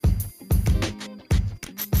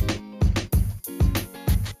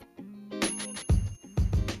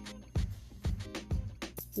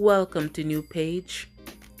Welcome to New Page.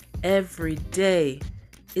 Every day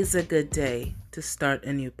is a good day to start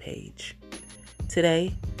a new page.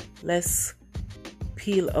 Today, let's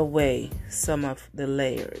peel away some of the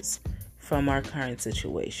layers from our current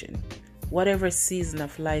situation. Whatever season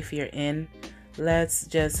of life you're in, let's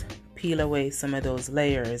just peel away some of those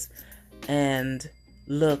layers and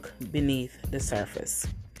look beneath the surface.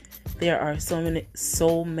 There are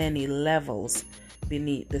so many levels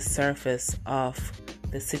beneath the surface of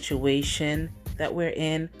the situation that we're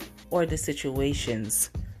in or the situations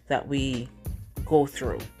that we go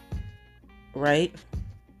through, right?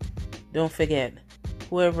 Don't forget,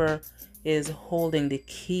 whoever is holding the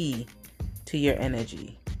key to your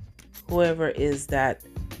energy, whoever is that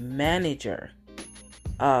manager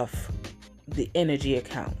of the energy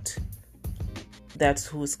account, that's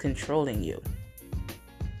who's controlling you.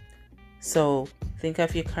 So think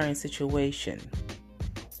of your current situation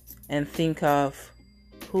and think of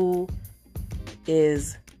who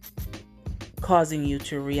is causing you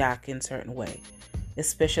to react in a certain way,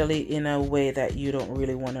 especially in a way that you don't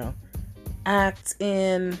really want to act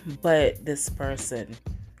in, but this person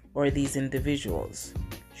or these individuals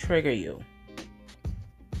trigger you,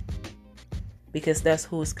 because that's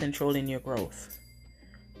who's controlling your growth.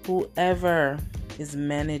 Whoever is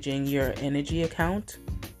managing your energy account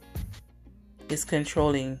is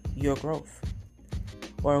controlling your growth,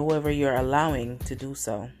 or whoever you're allowing to do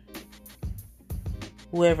so.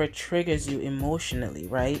 Whoever triggers you emotionally,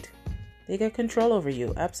 right? They get control over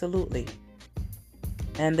you, absolutely.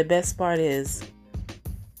 And the best part is,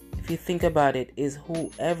 if you think about it, is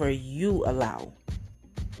whoever you allow,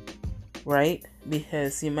 right?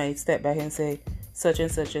 Because you might step back and say, such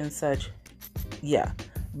and such and such, yeah,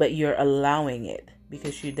 but you're allowing it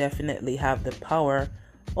because you definitely have the power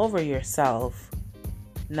over yourself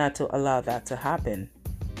not to allow that to happen.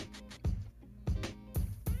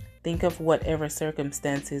 Think of whatever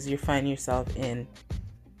circumstances you find yourself in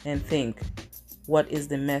and think, what is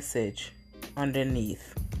the message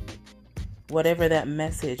underneath? Whatever that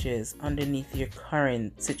message is underneath your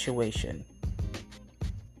current situation.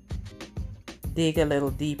 Dig a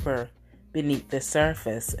little deeper beneath the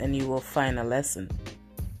surface and you will find a lesson.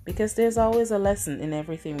 Because there's always a lesson in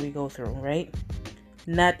everything we go through, right?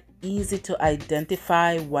 Not easy to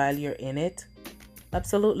identify while you're in it.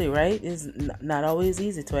 Absolutely, right? It's not always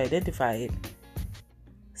easy to identify it.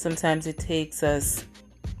 Sometimes it takes us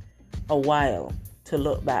a while to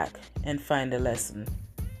look back and find a lesson,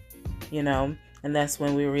 and that's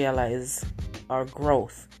when we realize our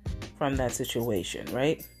growth from that situation,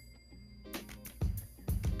 right?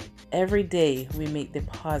 Every day we make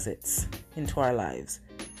deposits into our lives,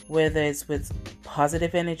 whether it's with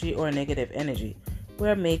positive energy or negative energy.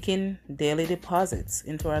 We're making daily deposits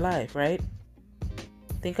into our life, right?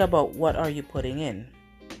 Think about, what are you putting in?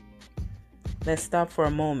 Let's stop for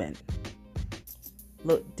a moment.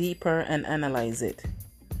 Look deeper and analyze it.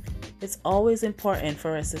 It's always important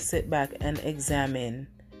for us to sit back and examine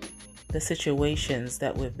the situations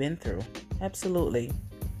that we've been through. Absolutely.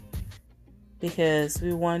 Because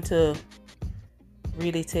we want to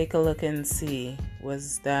really take a look and see,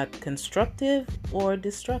 was that constructive or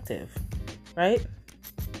destructive, right?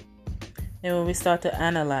 And when we start to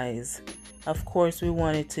analyze, of course, we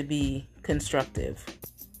want it to be constructive.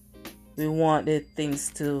 We want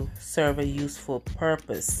things to serve a useful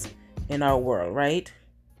purpose in our world, right?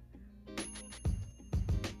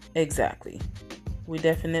 Exactly. We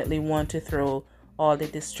definitely want to throw all the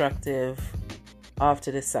destructive off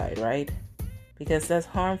to the side, right? Because that's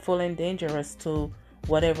harmful and dangerous to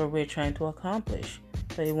whatever we're trying to accomplish.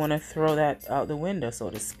 So you want to throw that out the window, so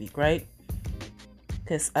to speak, right?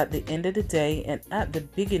 Because at the end of the day and at the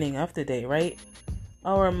beginning of the day, right?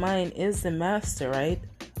 Our mind is the master, right?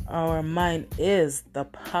 Our mind is the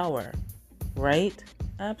power, right?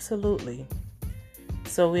 Absolutely.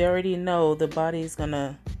 So we already know the body is going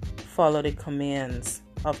to follow the commands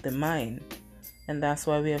of the mind. And that's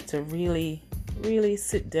why we have to really, really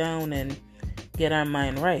sit down and get our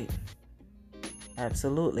mind right.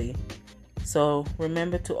 Absolutely. So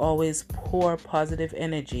remember to always pour positive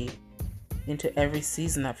energy into every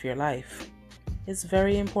season of your life. It's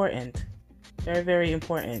very important. Very, very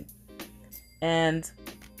important. And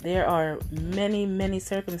there are many, many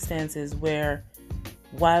circumstances where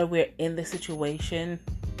while we're in the situation,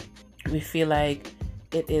 we feel like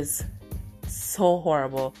it is so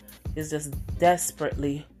horrible. It's just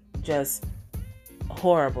desperately just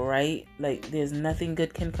horrible, right? Like there's nothing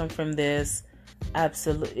good can come from this.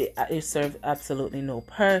 Absolutely, it serves absolutely no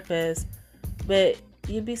purpose. But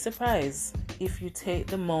you'd be surprised if you take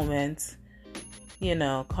the moment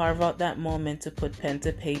carve out that moment to put pen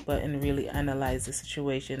to paper and really analyze the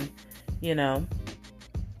situation.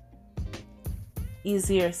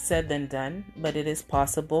 Easier said than done, but it is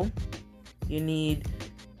possible. You need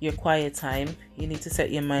your quiet time. You need to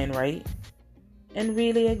set your mind right and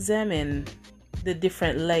really examine the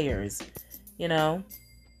different layers. You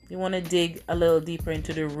want to dig a little deeper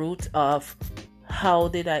into the root of how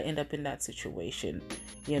did I end up in that situation?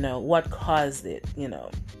 What caused it?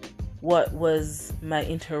 What was my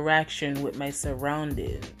interaction with my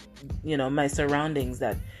surroundings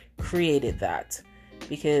that created that?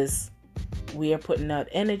 Because we are putting out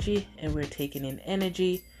energy and we're taking in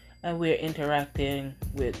energy and we're interacting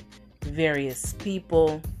with various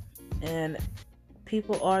people, and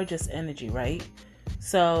people are just energy, right?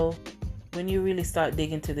 So when you really start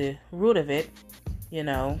digging to the root of it,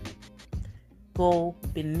 go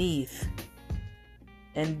beneath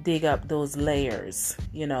and dig up those layers,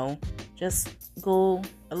 just go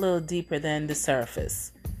a little deeper than the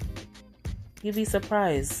surface. You'd be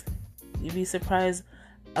surprised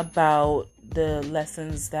about the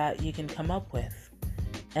lessons that you can come up with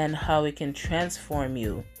and how it can transform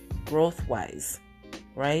you growth-wise,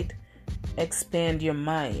 right? Expand your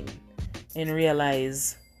mind and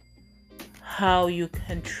realize how you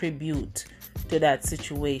contribute to that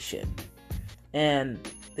situation and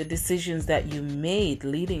the decisions that you made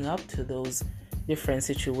leading up to those different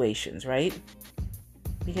situations, right?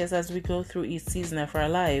 Because as we go through each season of our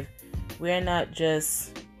life, we're not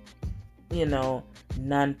just,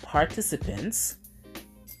 non-participants.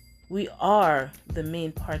 We are the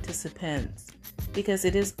main participants because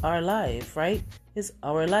it is our life, right? It's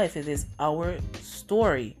our life. It is our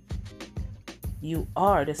story. You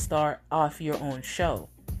are the star of your own show,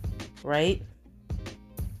 right?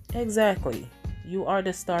 Exactly. You are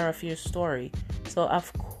the star of your story. So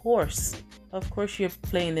of course, you're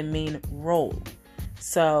playing the main role.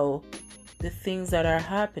 So the things that are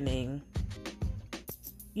happening,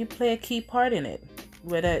 you play a key part in it,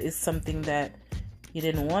 whether it's something that you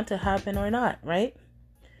didn't want to happen or not, right?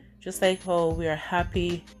 Just like how we are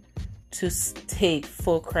happy to take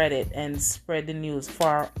full credit and spread the news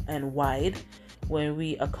far and wide when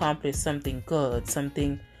we accomplish something good,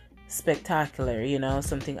 something spectacular,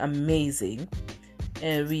 something amazing.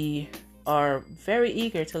 And we are very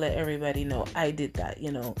eager to let everybody know, I did that,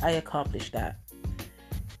 I accomplished that.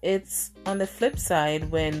 It's on the flip side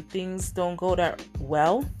when things don't go that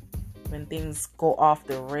well, when things go off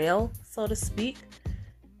the rail, so to speak.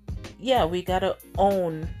 Yeah, we gotta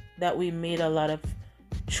own that we made a lot of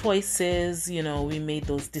choices, we made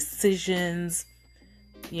those decisions,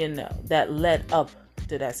 that led up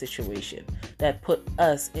to that situation, that put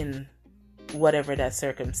us in whatever that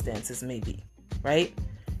circumstances may be, right?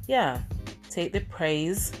 Yeah, take the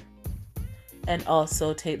praise and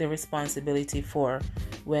also take the responsibility for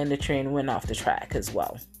when the train went off the track as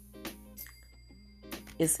well.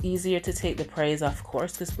 It's easier to take the praise, of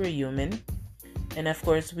course, because we're human. And of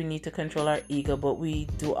course, we need to control our ego, but we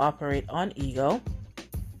do operate on ego.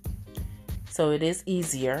 So it is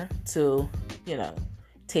easier to,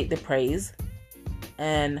 take the praise,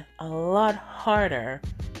 and a lot harder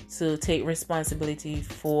to take responsibility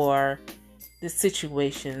for the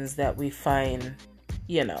situations that we find,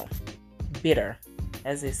 bitter,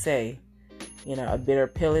 as they say. A bitter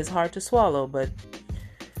pill is hard to swallow, but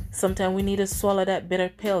sometimes we need to swallow that bitter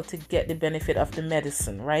pill to get the benefit of the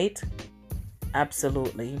medicine, right?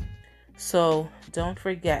 Absolutely. So don't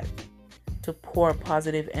forget to pour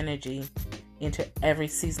positive energy into every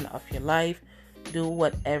season of your life. Do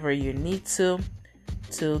whatever you need to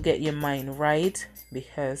get your mind right,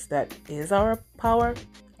 because that is our power.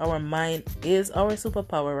 Our mind is our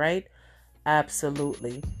superpower, right?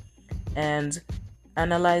 Absolutely. And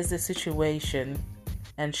analyze the situation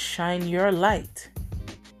and shine your light.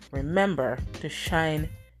 Remember to shine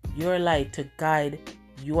your light to guide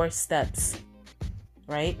your steps,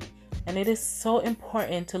 right? And it is so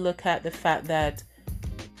important to look at the fact that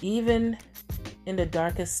even in the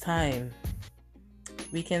darkest time,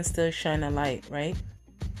 we can still shine a light, right?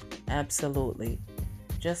 Absolutely.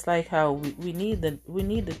 Just like how we need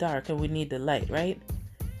the dark and we need the light, right?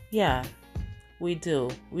 Yeah, we do.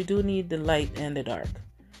 We do need the light and the dark.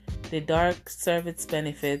 The dark serve its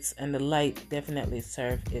benefits and the light definitely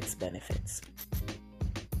serve its benefits.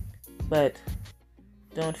 But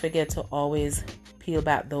don't forget to always peel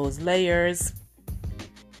back those layers,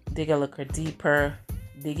 dig a little deeper,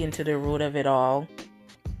 dig into the root of it all,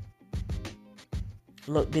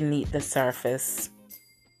 look beneath the surface.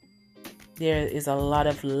 There is a lot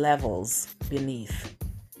of levels beneath.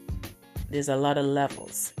 There's a lot of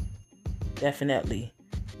levels. Definitely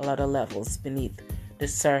a lot of levels beneath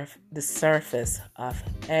the surface of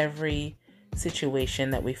every situation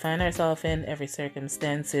that we find ourselves in, every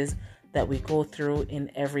circumstances that we go through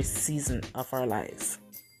in every season of our lives.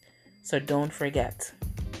 So don't forget,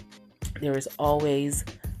 there is always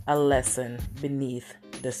a lesson beneath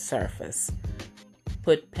the surface.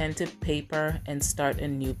 Put pen to paper and start a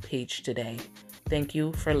new page today. Thank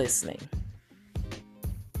you for listening.